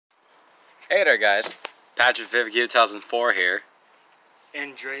Hey there guys, Patrick 2004 here.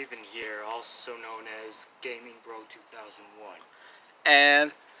 And Draven here, also known as Gaming Bro 2001.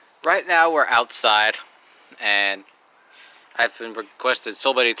 And right now we're outside and I've been requested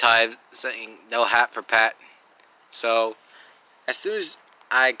so many times saying no hat for Pat. So as soon as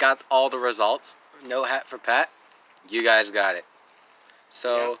I got all the results, no hat for Pat, you guys got it.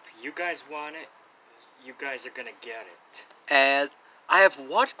 So yep, you guys want it, you guys are gonna get it. And I have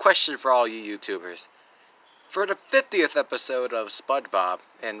one question for all you YouTubers. For the 50th episode of SpongeBob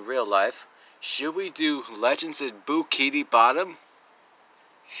in real life, should we do Legends in Bookini Bottom?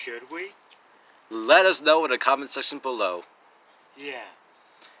 Should we? Let us know in the comment section below. Yeah.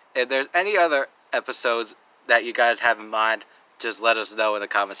 If there's any other episodes that you guys have in mind, just let us know in the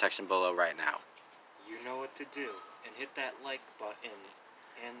comment section below right now. You know what to do. And hit that like button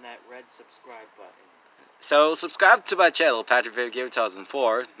and that red subscribe button. So subscribe to my channel, Patrick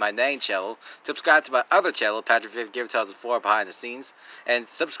 2004, my main channel. Subscribe to my other channel, Patrick 2004, behind the scenes. And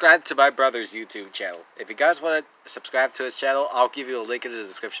subscribe to my brother's YouTube channel. If you guys want to subscribe to his channel, I'll give you a link in the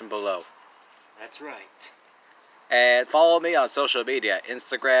description below. That's right. And follow me on social media,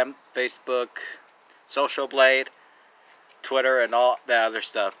 Instagram, Facebook, Social Blade, Twitter, and all that other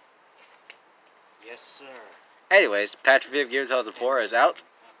stuff. Yes, sir. Anyways, Patrick 2004 is out.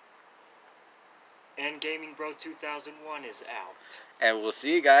 And Gaming Bro 2001 is out. And we'll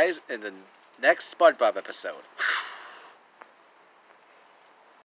see you guys in the next SpongeBob episode.